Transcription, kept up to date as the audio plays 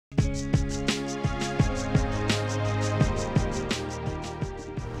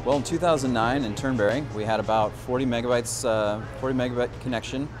Well, in 2009 in Turnberry, we had about 40 megabite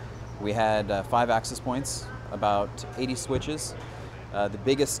connection. We had 5 access points, about 80 switches. The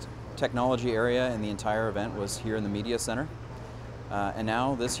biggest technology area in the entire event was here in the media center. And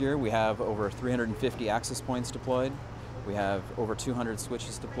now, this year, we have over 350 access points deployed. We have over 200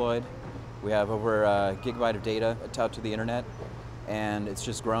 switches deployed. We have over a gigabyte of data out to the internet, and it's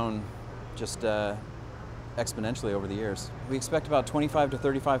just grown exponentially over the years. We expect about 25 to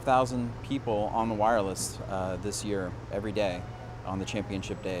 35,000 people on the wireless this year, every day, on the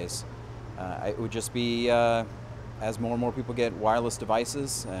championship days. It would just be, as more and more people get wireless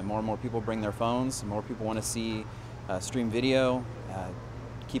devices, and more people bring their phones, more people want to see stream video,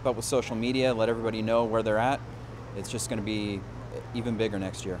 keep up with social media, let everybody know where they're at, it's just going to be even bigger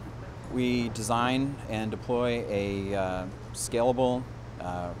next year. We design and deploy a scalable,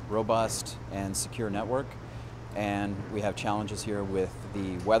 robust, and secure network. And we have challenges here with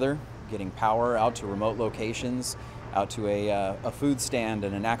the weather, getting power out to remote locations, out to a food stand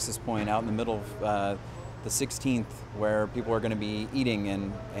and an access point out in the middle of the 16th, where people are going to be eating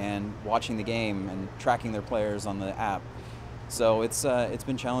and watching the game and tracking their players on the app. So it's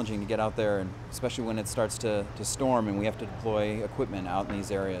been challenging to get out there, and especially when it starts to storm and we have to deploy equipment out in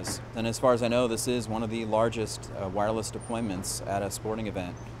these areas. And as far as I know, this is one of the largest wireless deployments at a sporting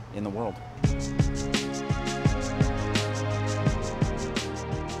event in the world.